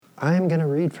I'm going to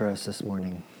read for us this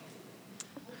morning.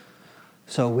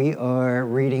 So we are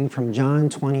reading from John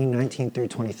 20, 19 through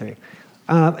 23. It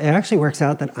actually works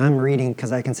out that I'm reading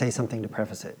because I can say something to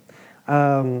preface it.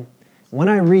 When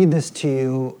I read this to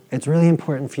you, it's really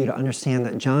important for you to understand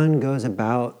that John goes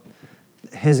about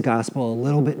his gospel a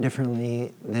little bit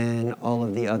differently than all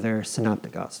of the other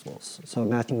synoptic gospels. So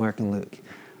Matthew, Mark, and Luke.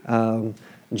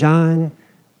 John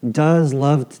does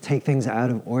love to take things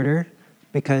out of order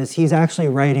because he's actually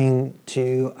writing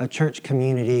to a church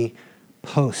community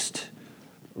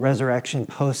post-resurrection,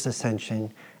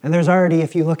 post-ascension. And there's already,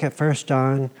 if you look at 1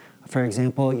 John, for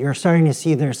example, you're starting to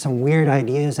see there's some weird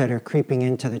ideas that are creeping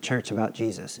into the church about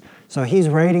Jesus. So he's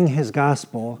writing his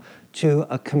gospel to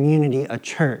a community, a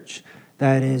church,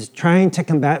 that is trying to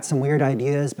combat some weird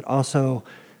ideas, but also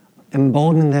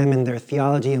embolden them in their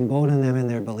theology, embolden them in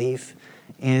their belief.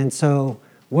 And so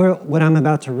what I'm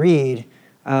about to read,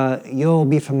 you'll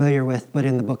be familiar with, but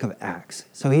in the book of Acts.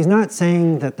 So he's not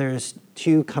saying that there's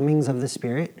two comings of the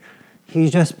Spirit.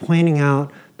 He's just pointing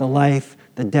out the life,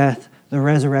 the death, the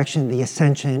resurrection, the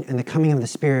ascension, and the coming of the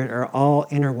Spirit are all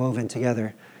interwoven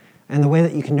together. And the way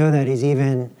that you can know that is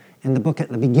even in the book, at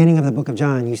the beginning of the book of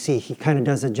John, you see he kind of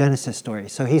does a Genesis story.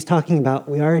 So he's talking about,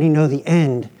 we already know the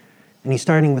end, and he's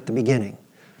starting with the beginning.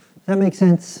 Does that make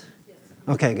sense? Yes.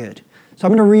 Okay, good. So I'm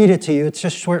going to read it to you. It's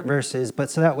just short verses, but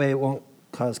so that way it won't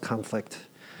cause conflict,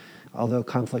 although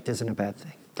conflict isn't a bad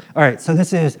thing. All right, so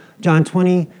this is John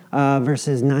 20,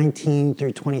 verses 19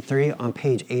 through 23 on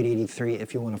page 883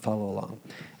 if you want to follow along.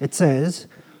 It says,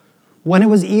 "When it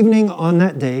was evening on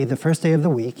that day, the first day of the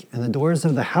week, and the doors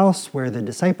of the house where the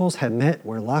disciples had met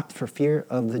were locked for fear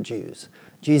of the Jews,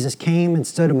 Jesus came and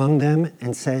stood among them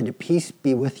and said, 'Peace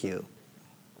be with you.'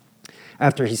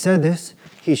 After he said this,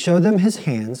 he showed them his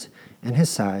hands and his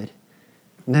side.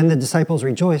 And then the disciples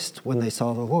rejoiced when they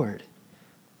saw the Lord.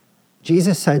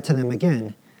 Jesus said to them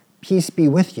again, 'Peace be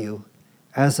with you.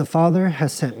 As the Father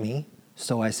has sent me,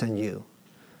 so I send you.'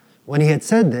 When he had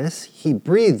said this, he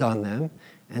breathed on them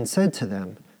and said to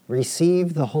them,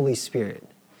 'Receive the Holy Spirit.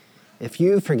 If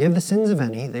you forgive the sins of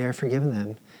any, they are forgiven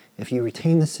them. If you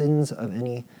retain the sins of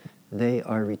any, they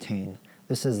are retained.'"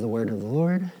 This is the word of the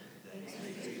Lord.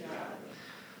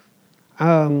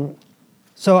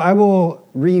 So I will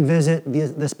revisit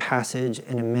this passage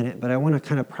in a minute, but I want to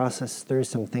kind of process through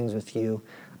some things with you.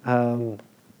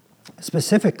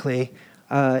 Specifically,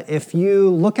 if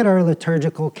you look at our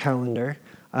liturgical calendar,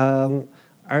 are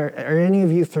any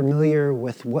of you familiar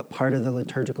with what part of the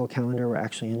liturgical calendar we're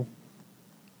actually in?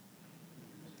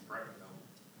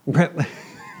 Brett.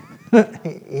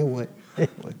 He would.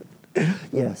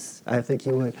 Yes, I think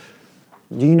he would.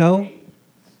 Do you know? It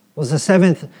was the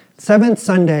seventh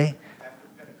Sunday.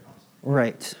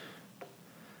 Right.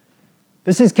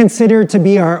 This is considered to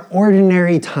be our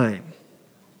ordinary time,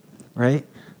 right?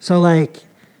 So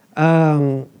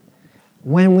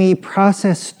when we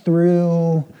process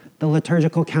through the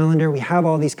liturgical calendar, we have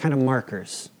all these kind of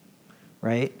markers,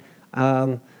 right?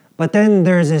 But then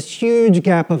there's this huge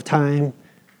gap of time.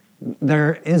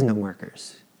 There is no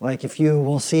markers. Like if you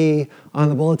will see on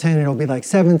the bulletin, it'll be like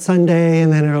 7th Sunday,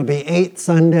 and then it'll be 8th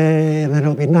Sunday, and then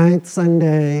it'll be 9th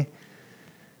Sunday.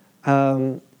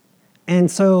 And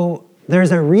so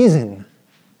there's a reason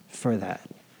for that.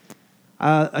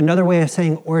 Another way of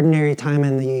saying ordinary time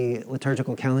in the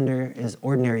liturgical calendar is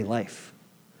ordinary life.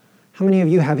 How many of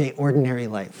you have an ordinary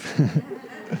life?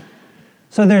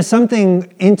 So there's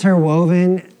something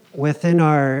interwoven within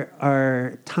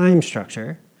our time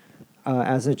structure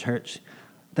as a church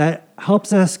that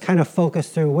helps us kind of focus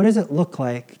through what does it look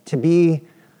like to be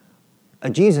a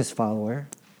Jesus follower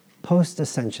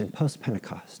post-ascension,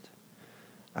 post-Pentecost.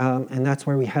 And that's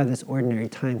where we have this ordinary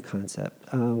time concept.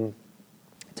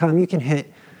 Tom, you can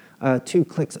hit 2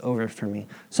 clicks over for me.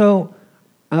 So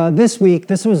this week,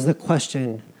 this was the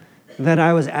question that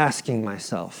I was asking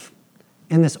myself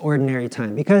in this ordinary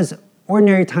time. Because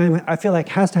ordinary time, I feel like,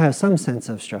 has to have some sense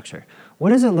of structure. What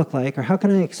does it look like, or how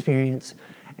can I experience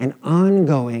an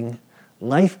ongoing,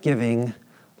 life-giving,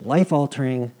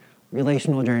 life-altering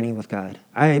relational journey with God?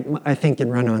 I think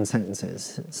in run-on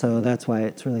sentences, so that's why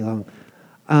it's really long.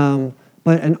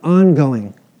 But an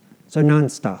ongoing, so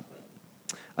nonstop.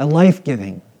 A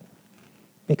life-giving,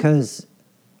 because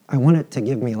I want it to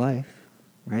give me life,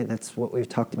 right? That's what we've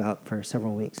talked about for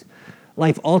several weeks.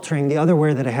 Life-altering, the other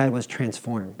word that I had was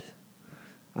transformed.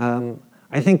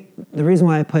 I think the reason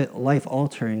why I put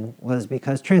life-altering was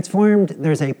because transformed,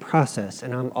 there's a process,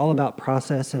 and I'm all about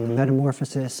process and the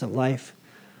metamorphosis of life.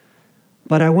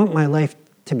 But I want my life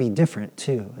to be different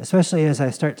too, especially as I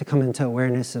start to come into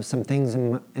awareness of some things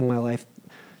in my life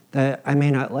that I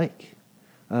may not like,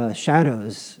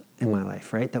 shadows in my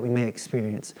life, right, that we may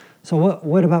experience. So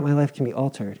what about my life can be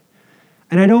altered?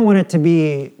 And I don't want it to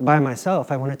be by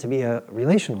myself. I want it to be a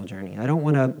relational journey. I don't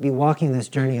want to be walking this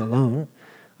journey alone.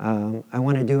 I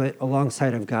want to do it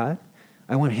alongside of God.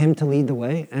 I want Him to lead the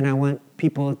way, and I want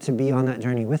people to be on that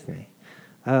journey with me.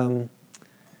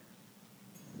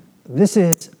 This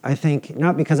is, I think,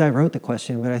 not because I wrote the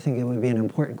question, but I think it would be an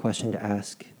important question to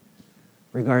ask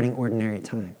regarding ordinary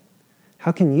time.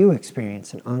 How can you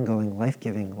experience an ongoing,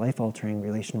 life-giving, life-altering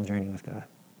relational journey with God?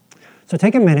 So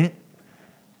take a minute,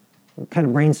 kind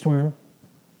of brainstorm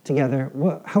together.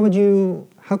 How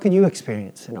could you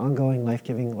experience an ongoing,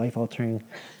 life-giving, life-altering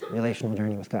relational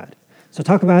journey with God? So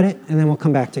talk about it, and then we'll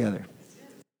come back together.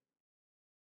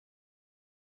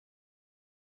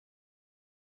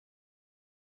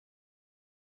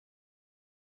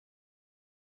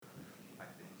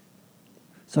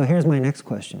 So here's my next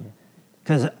question,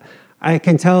 because I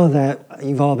can tell that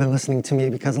you've all been listening to me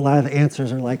because a lot of the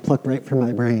answers are like plucked right from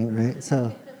my brain, right?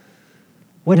 So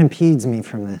what impedes me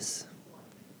from this?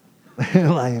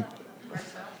 Like,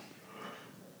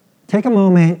 take a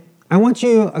moment. I want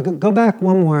you, go back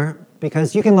one more,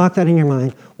 because you can lock that in your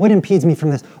mind. What impedes me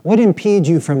from this? What impedes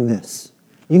you from this?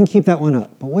 You can keep that one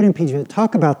up, but what impedes you?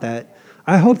 Talk about that.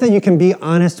 I hope that you can be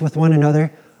honest with one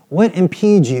another. What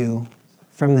impedes you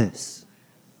from this?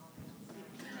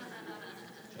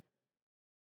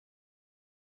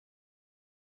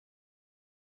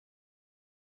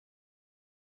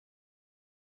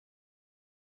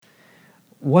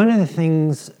 One of the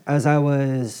things, as I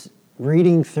was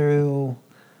reading through,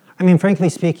 frankly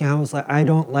speaking, I was like,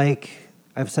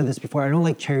 I've said this before, I don't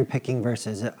like cherry picking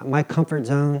verses. My comfort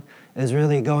zone is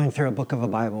really going through a book of a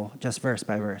Bible, just verse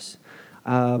by verse.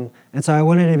 And so I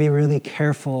wanted to be really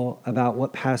careful about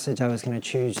what passage I was going to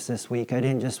choose this week. I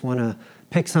didn't just want to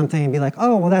pick something and be like,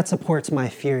 oh, well, that supports my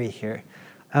theory here.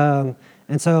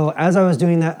 And so as I was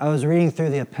doing that, I was reading through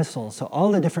the epistles, so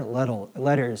all the different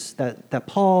letters that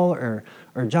Paul or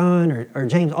John or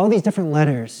James, all these different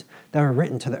letters that were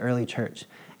written to the early church.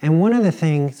 And one of the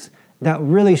things that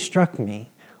really struck me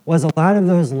was a lot of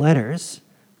those letters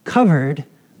covered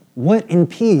what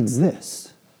impedes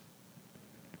this.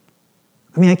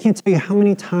 I can't tell you how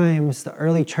many times the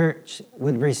early church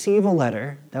would receive a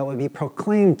letter that would be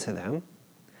proclaimed to them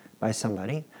by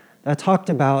somebody that talked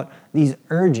about these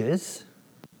urges,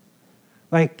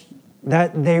 like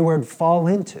that they would fall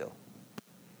into.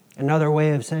 Another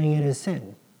way of saying it is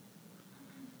sin.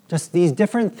 Just these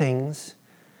different things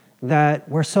that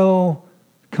were so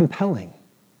compelling,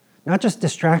 not just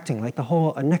distracting, like the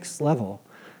whole next level.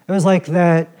 It was like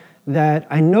that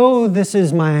I know this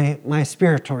is my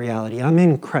spiritual reality. I'm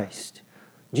in Christ.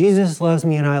 Jesus loves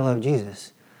me and I love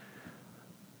Jesus.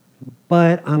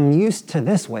 But I'm used to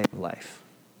this way of life.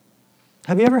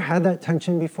 Have you ever had that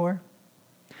tension before?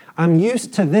 I'm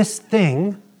used to this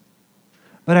thing,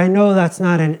 but I know that's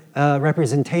not a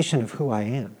representation of who I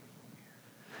am.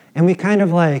 And we kind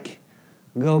of like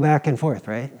go back and forth,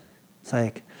 right? It's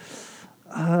like,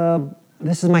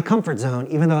 this is my comfort zone,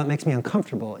 even though it makes me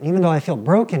uncomfortable. And even though I feel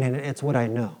broken in it, it's what I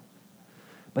know.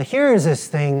 But here is this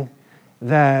thing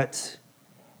that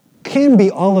can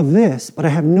be all of this, but I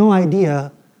have no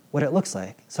idea what it looks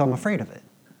like. So I'm afraid of it.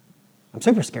 I'm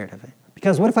super scared of it.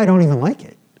 Because what if I don't even like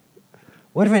it?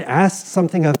 What if it asks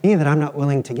something of me that I'm not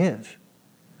willing to give?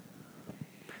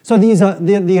 So these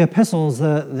the epistles,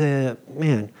 they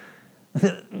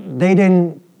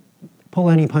didn't pull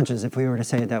any punches, if we were to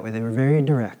say it that way. They were very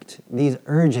direct. These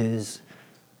urges,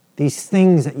 these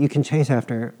things that you can chase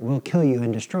after will kill you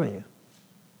and destroy you.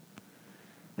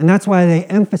 And that's why they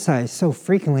emphasize so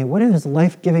frequently, what does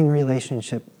life-giving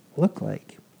relationship look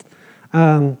like?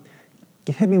 You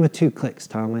hit me with 2 clicks,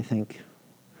 Tom, I think.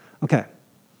 Okay.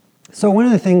 So one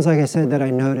of the things, like I said, that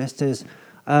I noticed is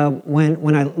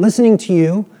when I'm listening to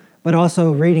you, but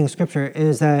also reading Scripture,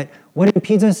 is that what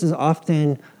impedes us is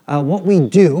often what we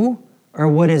do or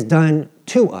what is done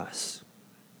to us,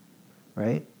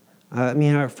 right?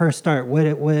 Our first start,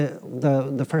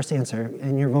 the first answer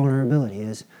in your vulnerability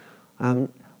is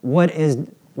what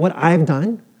I've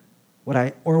done, what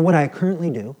I currently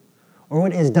do, or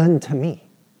what is done to me.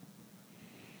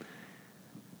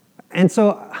 And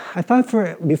so I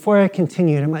thought before I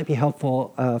continued, it might be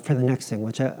helpful for the next thing,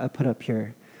 which I put up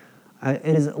here. It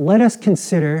is, let us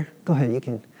consider what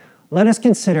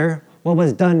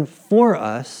was done for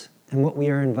us and what we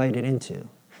are invited into.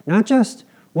 Not just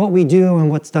what we do and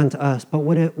what's done to us, but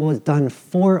what it was done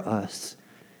for us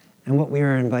and what we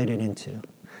are invited into.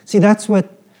 See, that's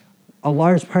what a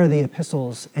large part of the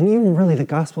epistles, and even really the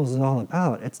Gospels, is all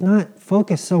about. It's not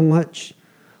focused so much,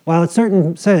 while it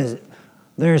certain says,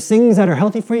 there's things that are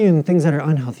healthy for you and things that are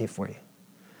unhealthy for you.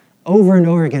 Over and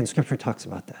over again, Scripture talks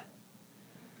about that.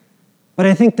 But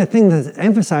I think the thing that's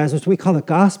emphasized, which we call the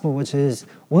gospel, which is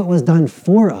what was done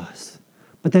for us.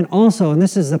 But then also, and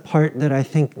this is the part that I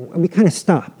think we kind of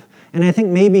stop. And I think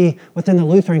maybe within the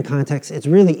Lutheran context, it's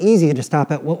really easy to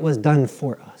stop at what was done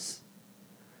for us.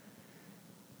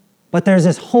 But there's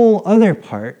this whole other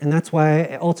part, and that's why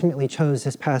I ultimately chose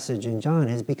this passage in John,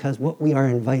 is because what we are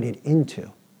invited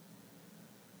into.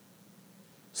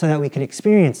 So that we could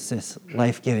experience this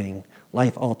life-giving,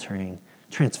 life-altering,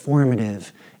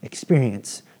 transformative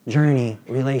experience, journey,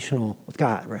 relational with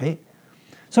God, right?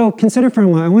 So consider for a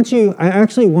moment, I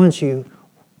actually want you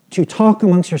to talk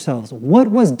amongst yourselves. What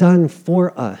was done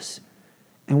for us,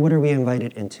 and what are we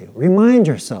invited into? Remind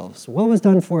yourselves, what was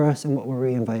done for us, and what were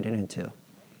we invited into?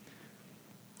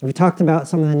 We talked about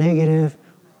some of the negative.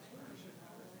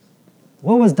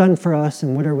 What was done for us,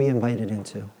 and what are we invited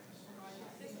into?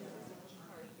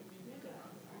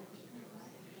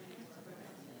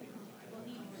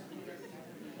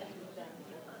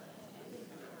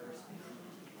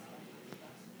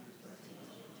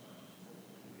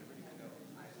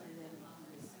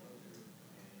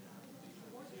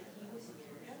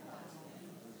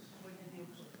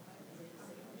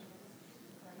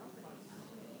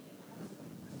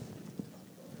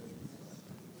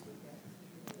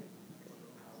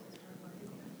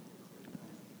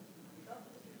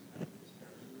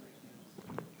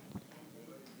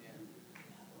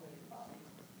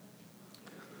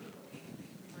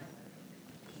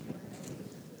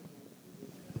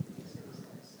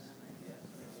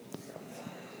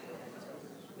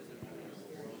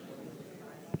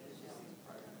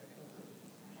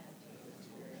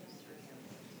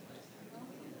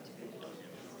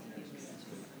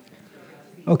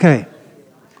 Okay.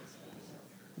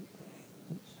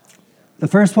 The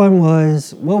first one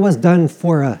was, what was done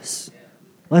for us?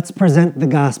 Let's present the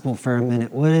gospel for a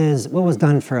minute. What was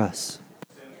done for us?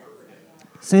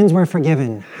 Sins were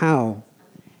forgiven. How?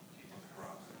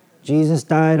 Jesus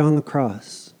died on the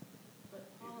cross.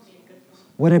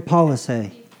 What did Paul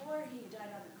say? Before he died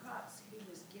on the cross, he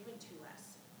was given to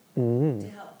us to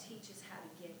help teach us how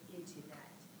to get into that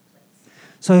place.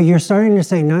 So you're starting to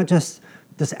say not just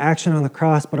this action on the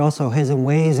cross, but also his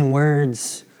ways and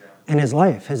words and his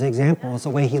life, his examples, the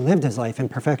way he lived his life in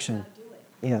perfection.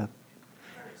 Yeah.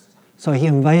 So he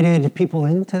invited people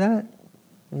into that?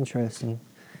 Interesting.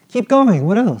 Keep going.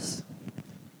 What else?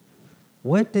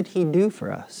 What did he do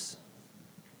for us?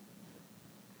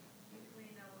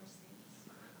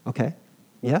 Okay.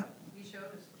 Yeah? He showed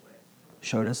us the way.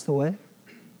 Showed us the way?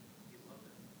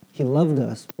 He loved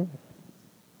us.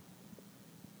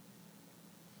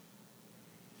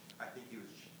 I think he was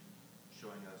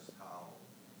showing us how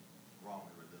wrong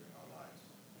we were living our lives.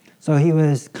 So he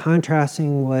was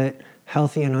contrasting what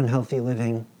healthy and unhealthy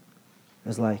living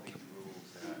is like. These rules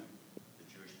that the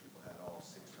Jewish people had all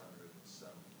 600 and some.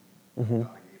 Mm-hmm.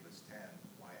 God gave us 10.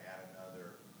 Why add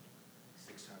another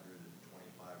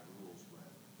 625 rules when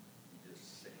you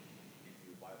just say, if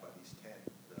you abide by these 10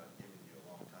 that I've given you a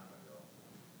long time ago,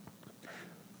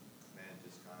 man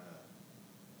just kind of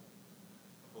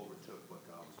overtook what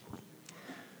God was supposed to do for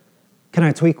us. Can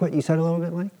I tweak what you said a little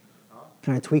bit, Mike?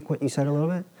 Can I tweak what you said a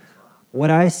little bit? What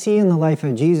I see in the life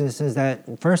of Jesus is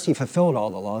that first he fulfilled all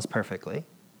the laws perfectly,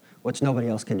 which nobody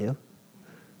else can do,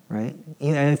 right?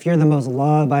 If you're the most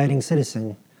law-abiding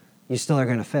citizen, you still are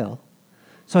going to fail.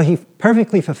 So he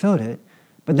perfectly fulfilled it,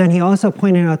 but then he also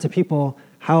pointed out to people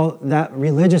how that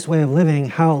religious way of living,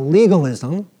 how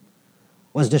legalism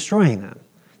was destroying them,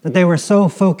 that they were so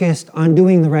focused on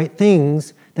doing the right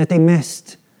things that they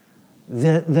missed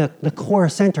the core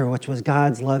center, which was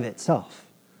God's love itself.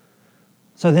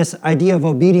 So this idea of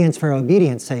obedience for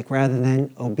obedience sake rather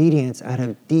than obedience out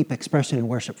of deep expression and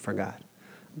worship for God.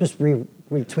 Just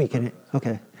retweaking it.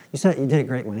 Okay. You did it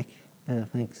great, Mike. Yeah,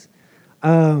 thanks.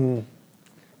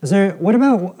 What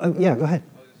about, yeah, go ahead.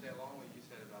 I was going to say, along with what you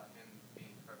said about him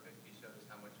being perfect, he showed us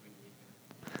how much we need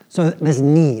him. So this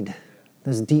need,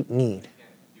 this deep need. We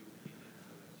can't do what he did,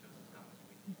 so it shows us how much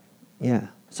we need him. Yeah.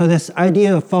 So this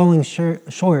idea of falling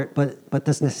short, but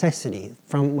this necessity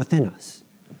from within us.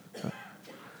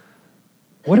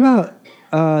 What about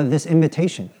this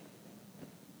invitation?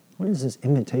 What does this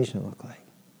invitation look like?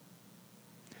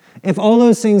 If all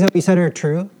those things that we said are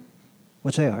true,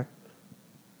 which they are,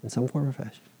 in some form or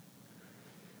fashion,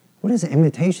 what does the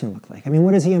invitation look like? I mean,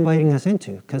 what is he inviting us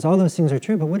into? Because all those things are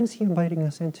true, but what is he inviting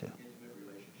us into?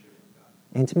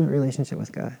 Intimate relationship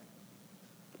with God.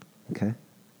 Okay.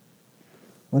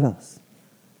 What else?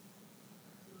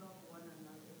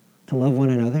 To love one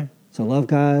another. So love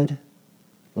God,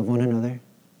 love one another.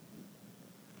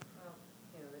 Well,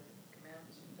 the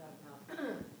commandments you talk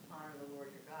about,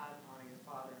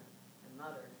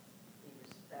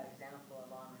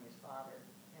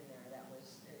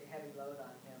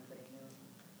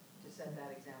 set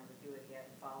that example to do it, he had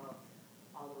to follow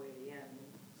all the way to the end. And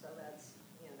so that's,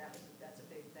 that's a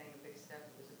big thing, a big step.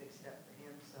 It was a big step for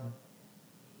him. So,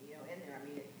 in there, I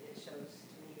mean, it shows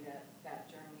to me that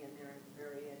journey in there at the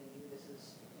very end, he knew this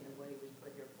is, what he was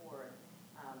put here for,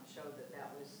 and showed this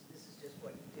is just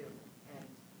what you do. And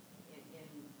in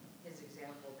his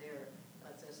example there,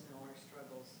 lets us know our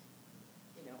struggles,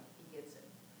 he gets it.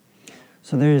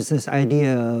 So there's this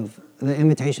idea of the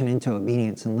invitation into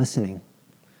obedience and listening.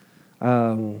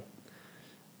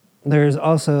 There's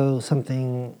also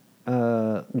something,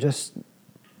 just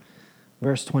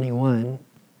verse 21,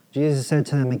 Jesus said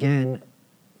to them again,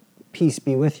 peace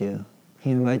be with you.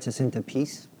 He invites us into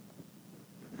peace.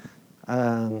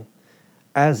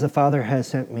 As the Father has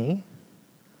sent me,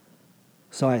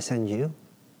 so I send you.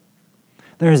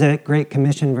 There's a great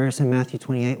commission verse in Matthew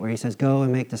 28 where he says, go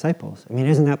and make disciples. I mean,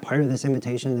 isn't that part of this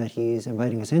invitation that he's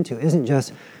inviting us into? Isn't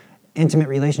just intimate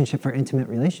relationship for intimate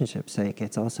relationship's sake.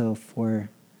 It's also for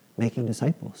making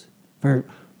disciples, for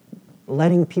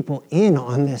letting people in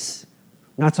on this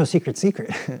not so secret,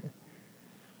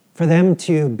 for them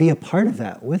to be a part of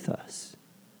that with us,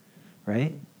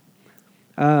 right?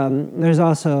 There's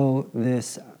also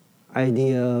this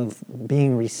idea of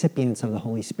being recipients of the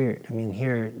Holy Spirit. I mean,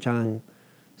 here John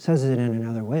says it in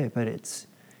another way, but is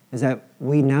that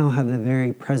we now have the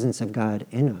very presence of God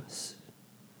in us,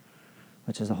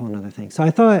 which is a whole other thing. So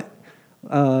I thought,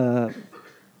 go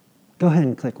ahead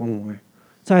and click one more.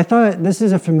 So I thought this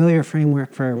is a familiar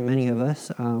framework for many of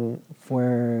us.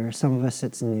 For some of us,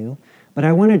 it's new. But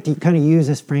I wanted to kind of use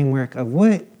this framework of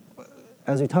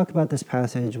as we talk about this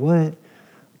passage, what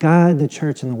God, the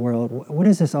church, and the world, what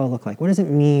does this all look like? What does it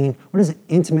mean? What does an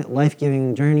intimate,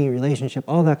 life-giving journey, relationship,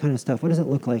 all that kind of stuff, what does it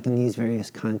look like in these various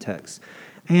contexts?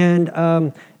 And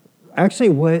actually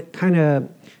what kind of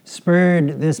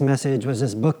spurred this message was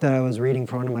this book that I was reading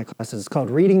for one of my classes. It's called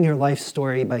Reading Your Life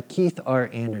Story by Keith R.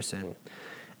 Anderson.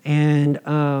 And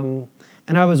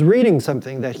I was reading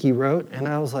something that he wrote, and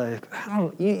I was like,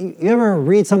 you ever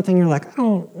read something, you're like, I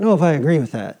don't know if I agree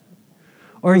with that.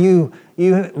 Or you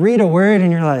read a word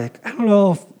and you're like, I don't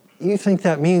know if you think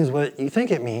that means what you think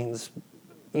it means.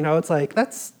 It's like,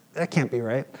 that can't be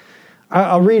right.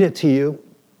 I'll read it to you.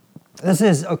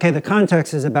 The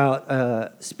context is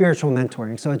about spiritual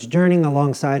mentoring. So it's journeying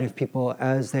alongside of people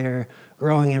as they're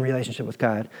growing in relationship with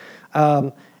God.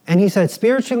 And he said,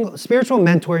 spiritual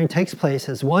mentoring takes place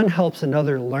as one helps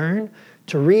another learn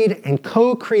to read in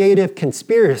co-creative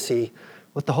conspiracy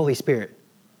with the Holy Spirit.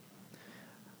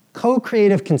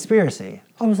 Co-creative conspiracy.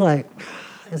 I was like,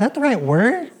 is that the right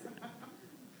word?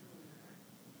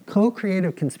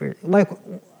 Co-creative conspiracy. Like,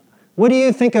 what do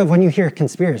you think of when you hear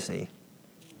conspiracy?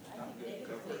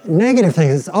 Negative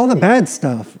things. It's all the bad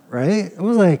stuff, right? It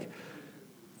was like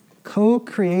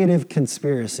co-creative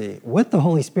conspiracy with the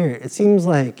Holy Spirit. It seems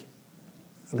like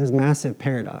there's massive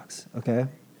paradox, okay?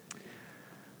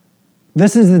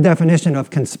 This is the definition of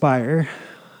conspire.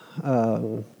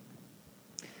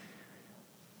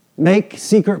 Make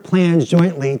secret plans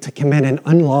jointly to commit an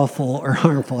unlawful or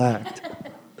harmful act.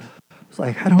 It's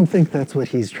like, I don't think that's what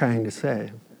he's trying to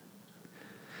say.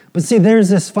 But see, there's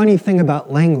this funny thing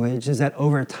about language is that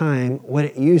over time, what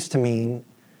it used to mean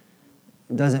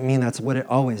doesn't mean that's what it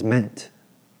always meant.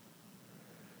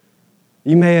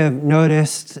 You may have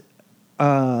noticed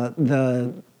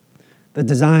the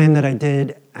design that I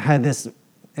did had this,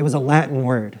 it was a Latin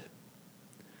word.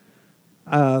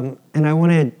 And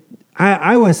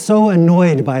I was so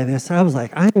annoyed by this. I was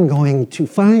like, I'm going to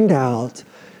find out.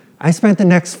 I spent the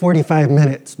next 45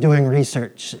 minutes doing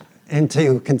research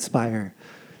into Conspire,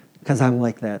 because I'm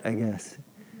like that, I guess.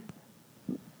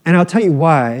 And I'll tell you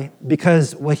why,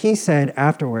 because what he said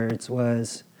afterwards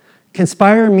was,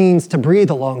 conspire means to breathe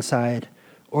alongside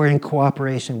or in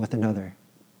cooperation with another.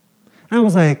 And I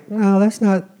was like, no, that's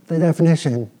not the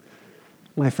definition,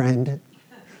 my friend.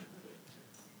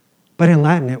 But in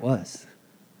Latin, it was.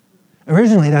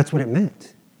 Originally, that's what it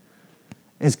meant.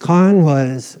 As con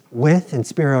was with and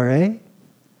spirare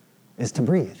is to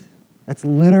breathe. That's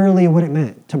literally what it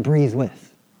meant, to breathe with.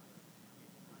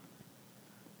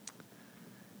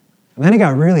 And then it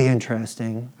got really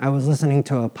interesting. I was listening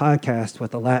to a podcast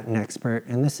with a Latin expert,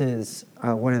 and this is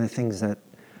one of the things that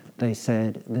they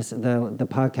said. The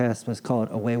podcast was called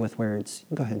Away with Words.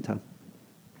 Go ahead, Tom.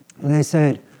 And they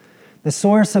said, the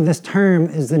source of this term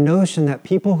is the notion that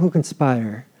people who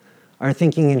conspire are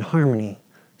thinking in harmony,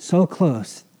 so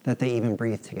close that they even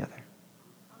breathe together.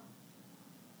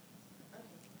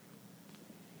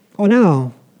 Well,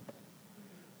 now,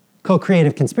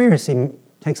 co-creative conspiracy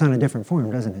takes on a different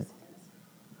form, doesn't it?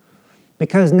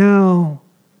 Because now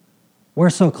we're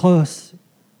so close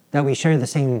that we share the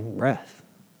same breath.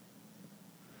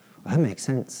 Well, that makes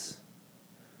sense,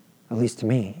 at least to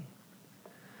me.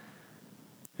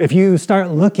 If you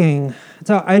start looking,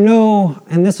 so I know,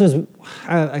 and this was,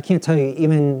 I can't tell you,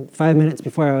 even 5 minutes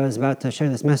before I was about to share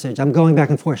this message, I'm going back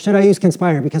and forth. Should I use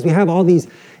conspire? Because we have all these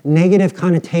negative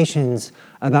connotations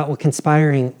about what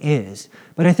conspiring is.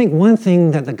 But I think one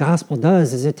thing that the gospel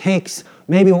does is it takes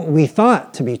maybe what we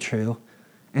thought to be true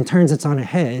and turns it on a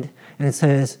head, and it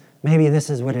says, maybe this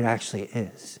is what it actually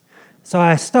is. So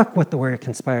I stuck with the word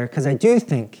conspire because I do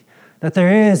think that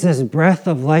there is this breath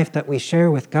of life that we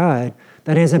share with God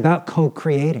that is about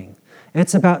co-creating.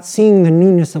 It's about seeing the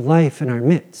newness of life in our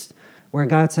midst, where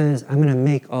God says, I'm going to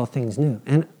make all things new.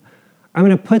 And I'm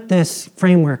going to put this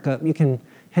framework up. You can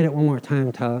hit it one more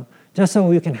time, Tal, just so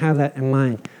we can have that in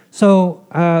mind. So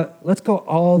let's go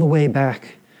all the way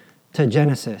back to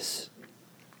Genesis.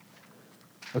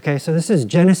 Okay, so this is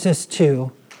Genesis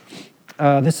 2.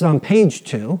 This is on page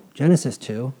 2, Genesis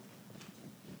 2.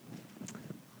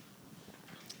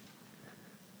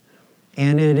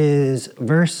 And it is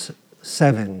verse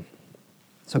 7.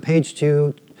 So page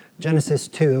 2, Genesis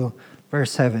 2,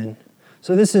 verse 7.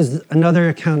 So this is another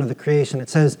account of the creation. It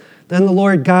says, Then the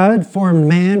Lord God formed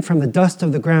man from the dust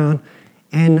of the ground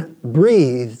and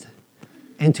breathed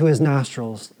into his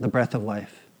nostrils the breath of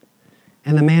life.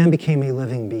 And the man became a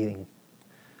living being.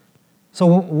 So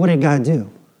what did God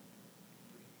do?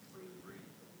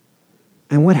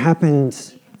 And what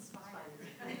happened?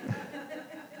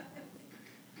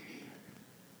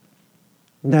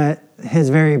 That his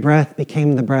very breath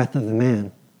became the breath of the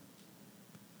man.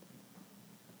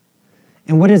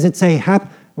 And what does it say?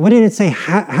 What did it say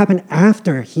happened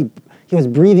after he was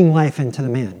breathing life into the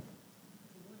man?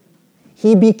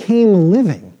 He became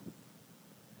living.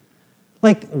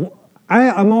 Like,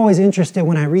 I'm always interested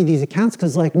when I read these accounts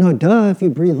because, like, no, duh, if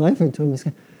you breathe life into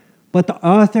him. But the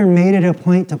author made it a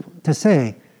point to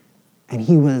say, and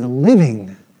he was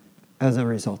living as a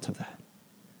result of that.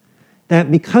 That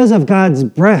because of God's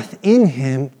breath in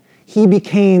him, he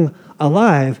became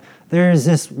alive. There's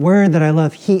this word that I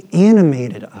love, he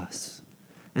animated us.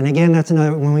 And again, that's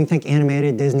another, when we think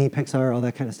animated, Disney, Pixar, all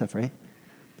that kind of stuff, right?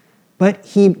 But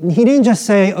he didn't just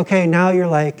say, okay, now you're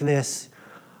like this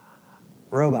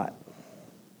robot.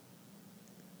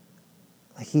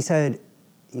 Like he said,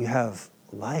 you have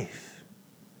life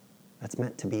that's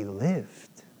meant to be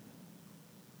lived.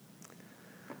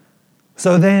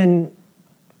 So then,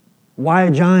 why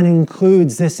John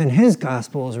includes this in his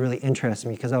gospel is really interesting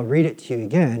because I'll read it to you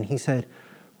again. He said,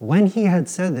 when he had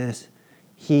said this,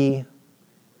 he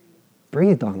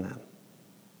breathed on them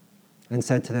and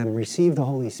said to them, receive the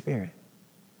Holy Spirit.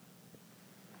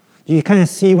 Do you kind of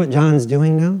see what John's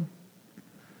doing now?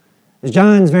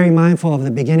 John's very mindful of the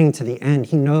beginning to the end.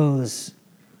 He knows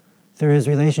through his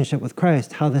relationship with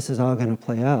Christ how this is all going to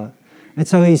play out. And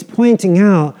so he's pointing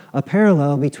out a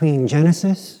parallel between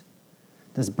Genesis,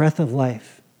 this breath of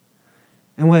life,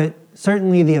 and what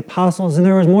certainly the apostles, and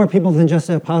there was more people than just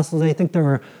the apostles, I think there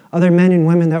were other men and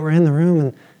women that were in the room,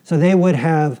 and so they would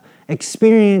have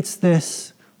experienced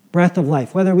this breath of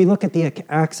life. Whether we look at the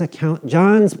Acts account,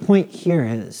 John's point here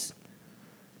is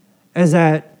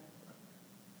that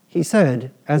he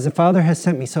said, as the Father has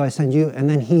sent me, so I send you, and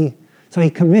then he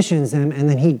commissions them, and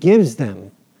then he gives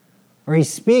them, or he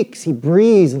speaks, he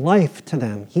breathes life to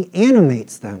them, he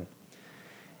animates them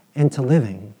into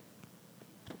living.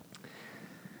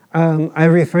 I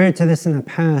referred to this in the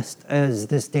past as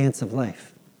this dance of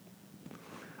life.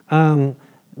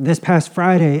 This past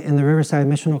Friday in the Riverside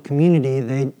Missional Community,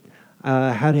 they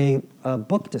had a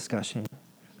book discussion.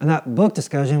 And that book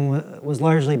discussion was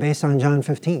largely based on John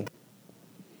 15.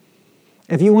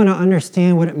 If you want to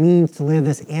understand what it means to live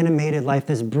this animated life,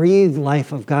 this breathed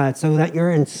life of God, so that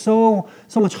you're in so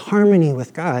much harmony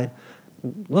with God,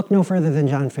 look no further than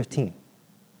John 15.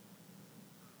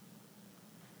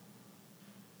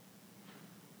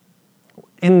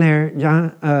 In there,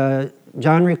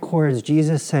 John records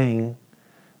Jesus saying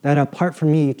that apart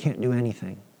from me, you can't do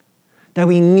anything. That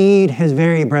we need his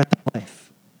very breath of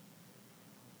life.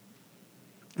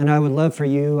 And I would love for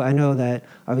you, I know that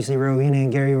obviously Rowena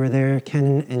and Gary were there,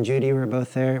 Ken and Judy were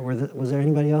both there. Was there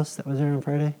anybody else that was there on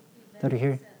Friday that are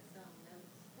here?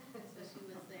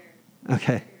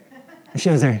 Okay. She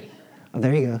was there. Oh,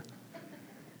 there you go.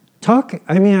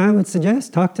 I would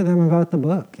suggest talk to them about the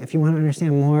book if you want to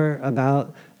understand more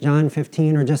about John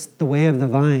 15 or just the way of the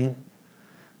vine.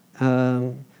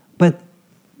 But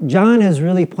John is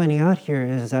really pointing out here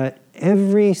is that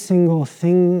every single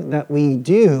thing that we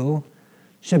do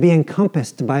should be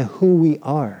encompassed by who we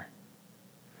are.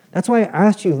 That's why I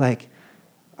asked you,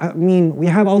 we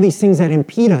have all these things that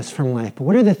impede us from life, but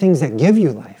what are the things that give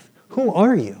you life? Who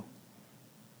are you?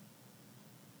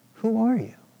 Who are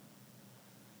you?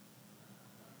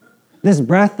 This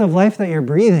breath of life that you're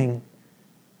breathing,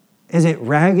 is it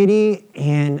raggedy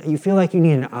and you feel like you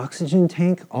need an oxygen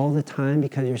tank all the time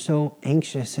because you're so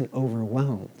anxious and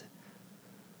overwhelmed?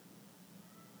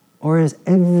 Or is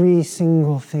every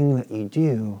single thing that you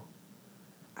do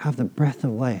have the breath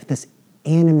of life, this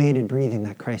animated breathing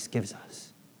that Christ gives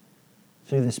us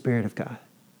through the Spirit of God?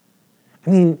 I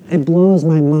mean, it blows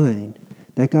my mind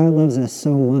that God loves us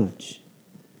so much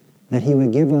that he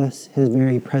would give us his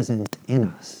very presence in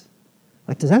us.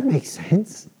 Like, does that make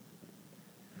sense?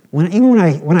 When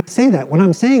I say that, when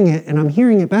I'm saying it and I'm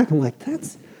hearing it back, I'm like,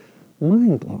 that's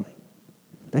mind-blowing.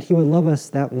 That he would love us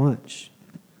that much.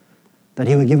 That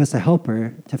he would give us a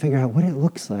helper to figure out what it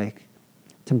looks like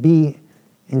to be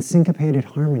in syncopated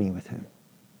harmony with him.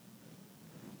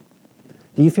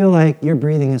 Do you feel like your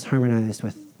breathing is harmonized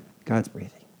with God's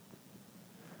breathing?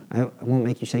 I won't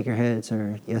make you shake your heads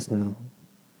or yes, no.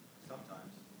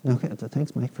 Sometimes. Okay, so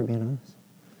thanks, Mike, for being honest.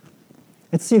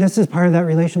 This is part of that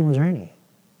relational journey.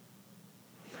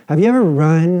 Have you ever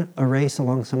run a race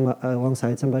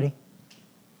alongside somebody?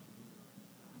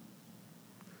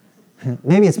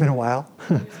 Maybe it's been a while.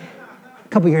 A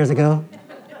couple years ago.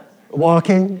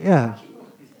 Walking, yeah.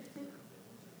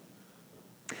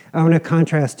 I want to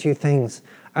contrast two things.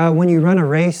 When you run a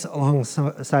race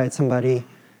alongside somebody,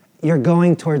 you're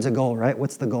going towards a goal, right?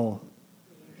 What's the goal?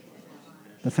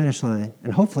 The finish line,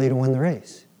 and hopefully to win the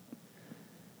race.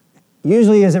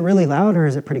 Usually, is it really loud or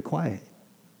is it pretty quiet?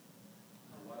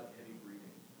 A lot of heavy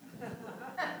breathing.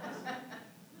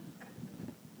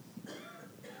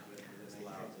 It's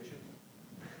loud.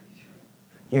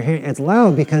 You're hearing, it's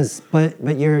loud because, but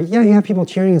you have people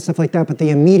cheering and stuff like that, but the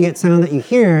immediate sound that you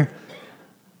hear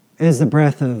is the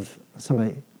breath of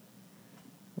somebody.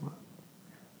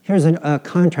 Here's a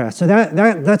contrast. So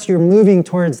that's you're moving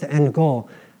towards the end goal.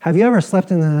 Have you ever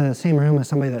slept in the same room as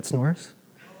somebody that snores?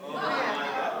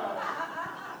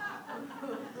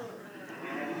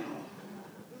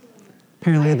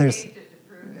 Apparently there's...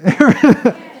 And I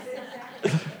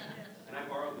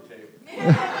borrowed the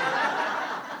tape.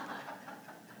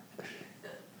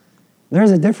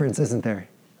 There's a difference, isn't there?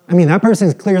 I mean, that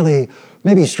person's clearly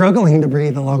maybe struggling to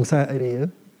breathe alongside of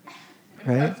you,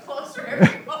 right? Closer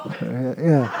every moment.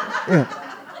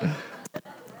 Yeah.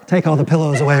 Take all the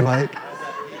pillows away, Mike.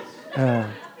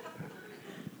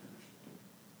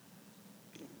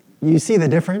 You see the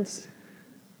difference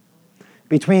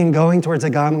between going towards a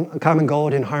common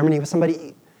goal in harmony with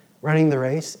somebody running the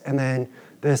race and then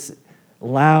this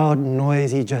loud,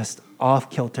 noisy, just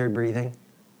off-kilter breathing?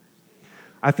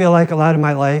 I feel like a lot of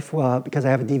my life, well, because I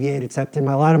have a deviated septum,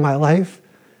 a lot of my life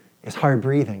is hard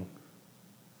breathing.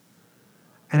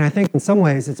 And I think in some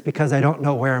ways it's because I don't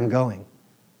know where I'm going.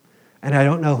 And I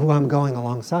don't know who I'm going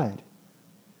alongside.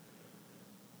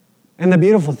 And the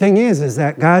beautiful thing is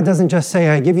that God doesn't just say,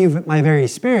 I give you my very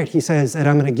spirit. He says that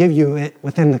I'm going to give you it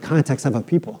within the context of a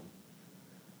people,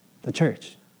 the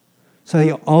church. So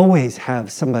you always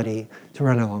have somebody to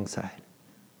run alongside.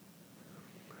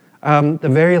 The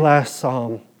very last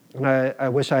psalm, and I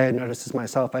wish I had noticed this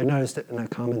myself. I noticed it in a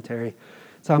commentary.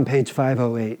 It's on page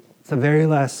 508. It's the very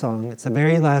last song. It's the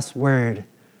very last word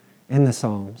in the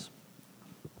Psalms.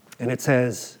 And it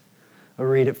says, I'll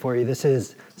read it for you. This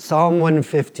is Psalm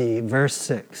 150, verse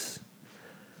 6.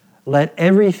 Let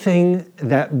everything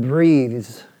that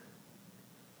breathes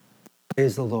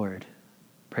praise the Lord.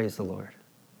 Praise the Lord.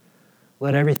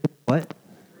 Let everything, what?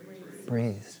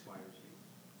 Breathe.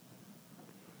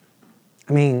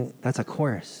 I mean, that's a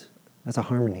chorus. That's a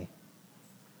harmony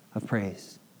of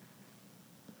praise.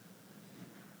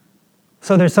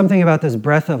 So there's something about this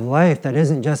breath of life that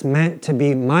isn't just meant to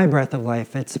be my breath of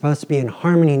life. It's supposed to be in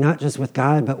harmony, not just with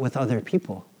God, but with other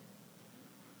people.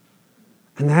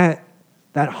 And that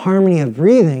harmony of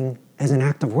breathing is an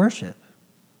act of worship.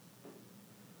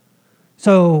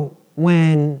 So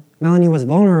when Melanie was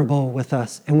vulnerable with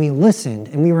us and we listened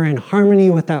and we were in harmony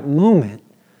with that moment,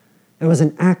 it was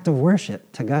an act of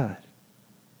worship to God,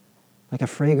 like a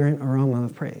fragrant aroma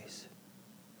of praise.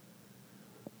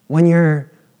 When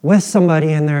you're with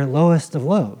somebody in their lowest of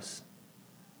lows,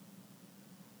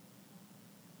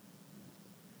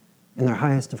 in their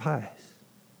highest of highs,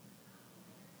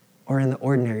 or in the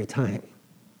ordinary time,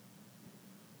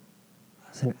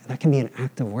 that can be an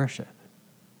act of worship,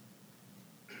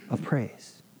 of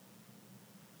praise.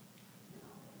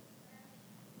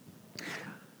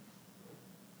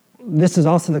 This is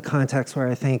also the context where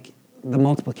I think the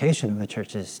multiplication of the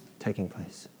church is taking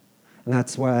place. And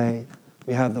that's why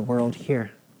we have the world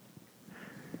here.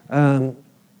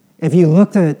 If you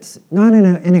looked at, not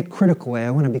in a critical way, I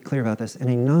want to be clear about this, in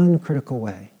a non-critical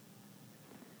way,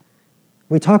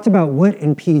 We talked about what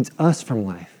impedes us from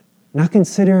life. Now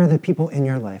consider the people in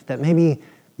your life that maybe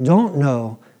don't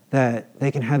know that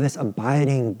they can have this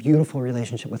abiding, beautiful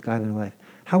relationship with God in their life.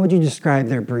 How would you describe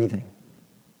their breathing?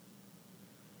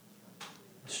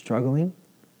 Struggling?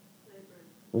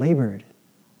 Labored.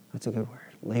 That's a good word.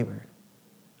 Labored.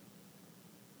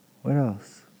 What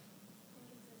else?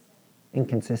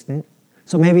 Inconsistent.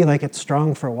 So maybe like it's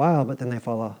strong for a while, but then they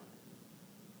fall off.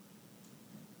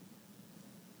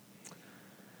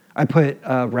 I put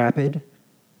rapid,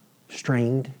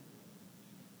 strained.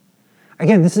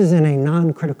 Again, this is in a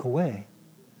non-critical way.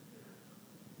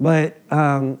 But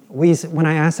when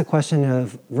I ask the question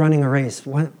of running a race,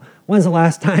 when's the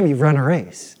last time you've run a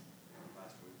race?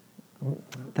 Last week.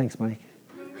 Thanks, Mike.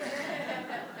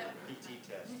 PT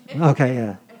test. Okay,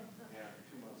 yeah. Yeah,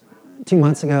 2 months ago. 2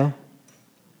 months ago.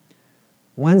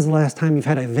 When's the last time you've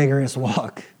had a vigorous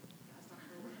walk?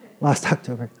 Last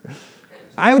October.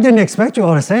 I didn't expect you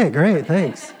all to say it. Great,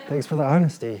 thanks. Thanks for the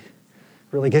honesty.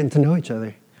 Really getting to know each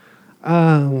other.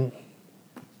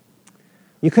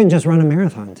 You couldn't just run a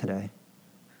marathon today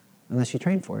unless you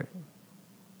trained for it.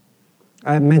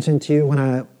 I mentioned to you when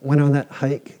I went on that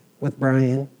hike with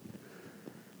Brian.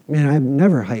 Man, I've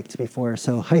never hiked before,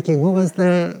 so hiking, what was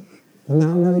the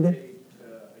mountain that we did? A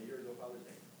year ago, Father's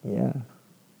Day. Yeah.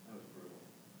 That was brutal.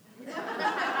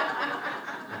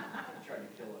 He tried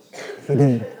to kill us. He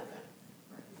did.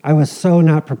 I was so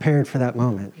not prepared for that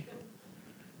moment,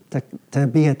 to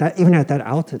be at that, even at that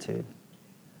altitude.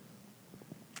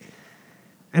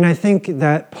 And I think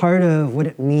that part of what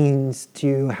it means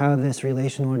to have this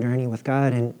relational journey with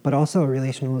God, but also a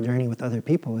relational journey with other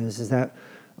people, is that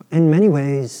in many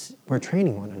ways we're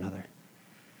training one another.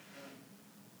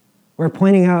 We're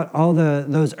pointing out all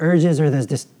those urges or the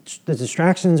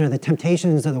distractions or the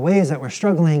temptations or the ways that we're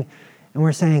struggling, and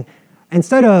we're saying,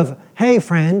 instead of, hey,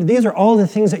 friend, these are all the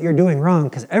things that you're doing wrong,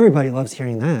 because everybody loves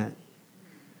hearing that.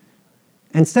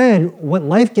 Instead, what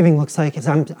life-giving looks like is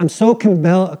I'm so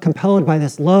compelled by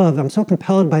this love, I'm so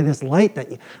compelled by this light that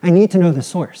I need to know the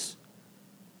source.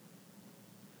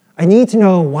 I need to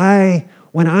know why,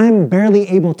 when I'm barely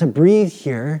able to breathe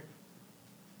here,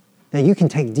 that you can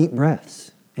take deep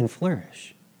breaths and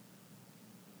flourish.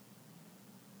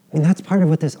 And that's part of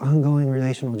what this ongoing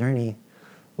relational journey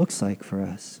looks like for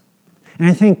us. And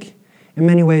I think in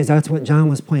many ways that's what John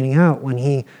was pointing out when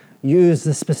he used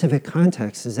the specific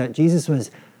context, is that Jesus was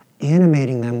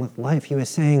animating them with life. He was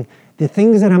saying, the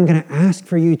things that I'm going to ask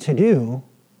for you to do,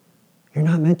 you're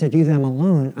not meant to do them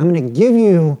alone. I'm going to give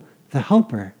you the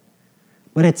helper,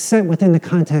 but it's set within the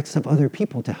context of other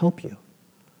people to help you.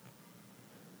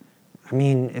 I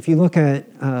mean, if you look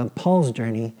at Paul's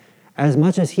journey, as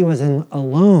much as he was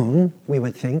alone, we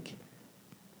would think,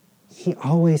 he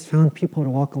always found people to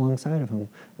walk alongside of him.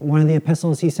 In one of the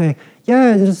epistles, he's saying,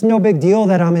 yeah, it's no big deal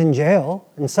that I'm in jail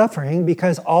and suffering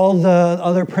because all the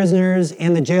other prisoners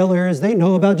and the jailers, they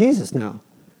know about Jesus now.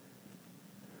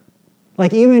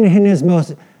 Like even in his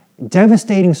most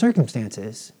devastating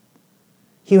circumstances,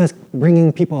 he was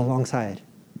bringing people alongside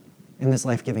in this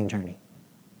life-giving journey.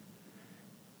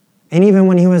 And even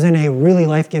when he was in a really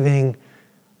life-giving,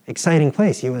 exciting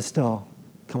place, he was still,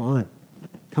 come on,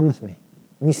 come with me.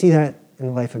 We see that in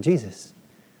the life of Jesus,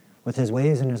 with his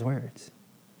ways and his words.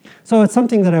 So it's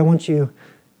something that I want you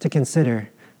to consider.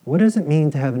 What does it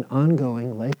mean to have an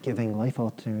ongoing, life-giving,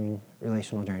 life-altering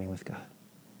relational journey with God?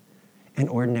 In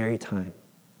ordinary time,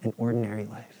 in ordinary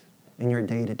life, in your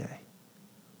day-to-day.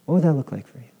 What would that look like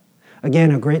for you? Again,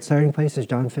 a great starting place is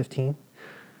John 15.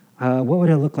 What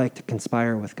would it look like to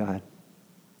conspire with God?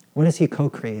 What is he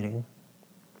co-creating?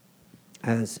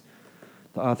 As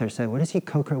the author said, what is he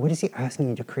co-creating? What is he asking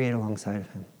you to create alongside of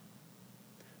him?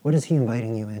 What is he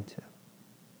inviting you into?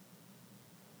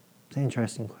 It's an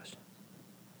interesting question.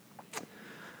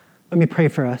 Let me pray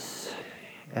for us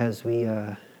as we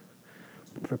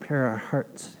prepare our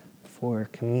hearts for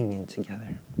communion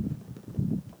together.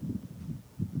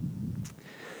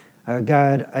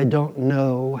 God, I don't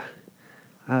know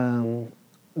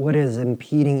what is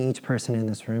impeding each person in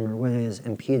this room or what is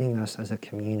impeding us as a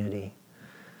community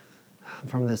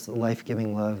from this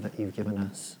life-giving love that you've given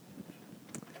us.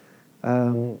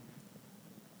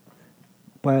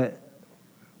 But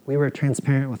we were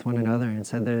transparent with one another and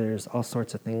said that there's all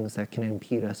sorts of things that can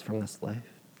impede us from this life.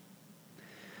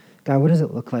 God, what does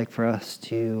it look like for us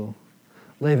to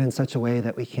live in such a way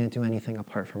that we can't do anything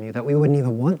apart from you, that we wouldn't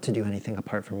even want to do anything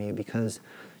apart from you because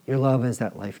your love is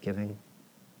that life-giving?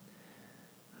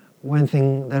 One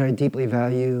thing that I deeply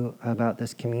value about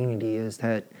this community is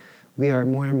that we are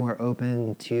more and more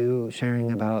open to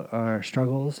sharing about our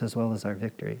struggles as well as our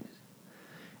victories.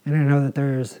 And I know that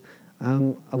there's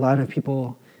a lot of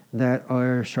people that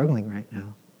are struggling right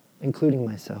now, including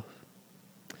myself.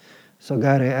 So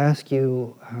God, I ask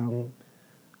you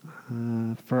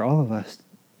for all of us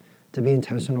to be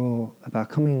intentional about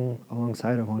coming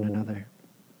alongside of one another.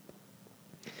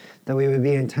 That we would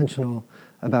be intentional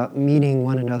about meeting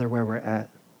one another where we're at.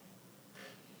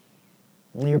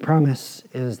 And your promise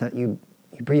is that you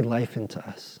breathe life into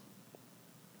us.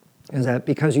 Is that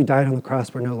because you died on the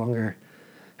cross, we no longer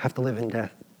have to live in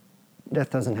death. Death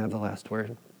doesn't have the last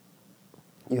word.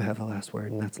 You have the last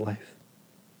word, and that's life.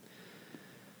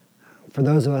 For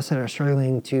those of us that are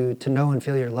struggling to know and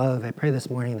feel your love, I pray this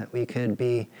morning that we could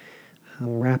be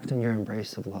wrapped in your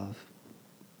embrace of love.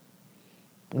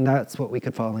 And that's what we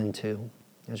could fall into,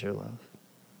 is your love.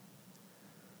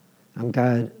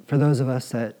 God, for those of us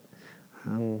that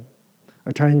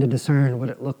are trying to discern what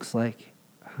it looks like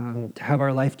to have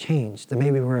our life changed, that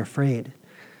maybe we're afraid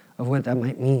of what that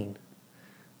might mean,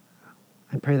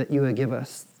 I pray that you would give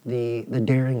us the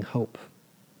daring hope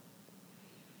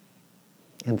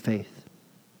and faith.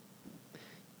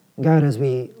 God, as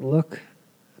we look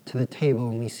to the table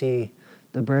and we see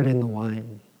the bread and the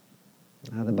wine,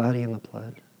 the body and the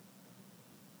blood,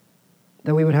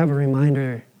 that we would have a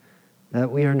reminder that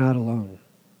we are not alone,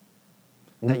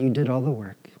 and that you did all the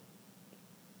work.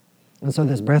 And so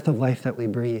this breath of life that we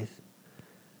breathe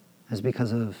is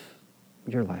because of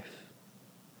your life.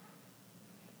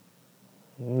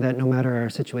 And that no matter our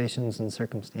situations and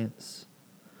circumstance,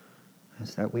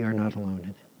 is that we are not alone in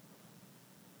it.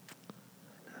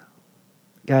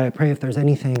 God, I pray if there's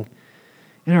anything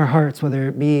in our hearts, whether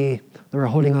it be that we're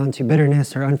holding on to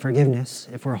bitterness or unforgiveness,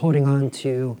 if we're holding on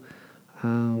to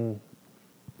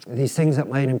these things that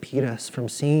might impede us from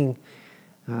seeing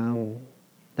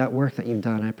that work that you've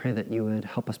done, I pray that you would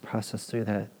help us process through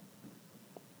that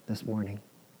this morning,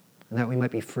 and that we might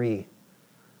be free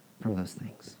from those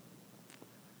things.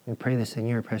 We pray this in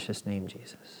your precious name,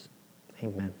 Jesus.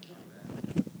 Amen.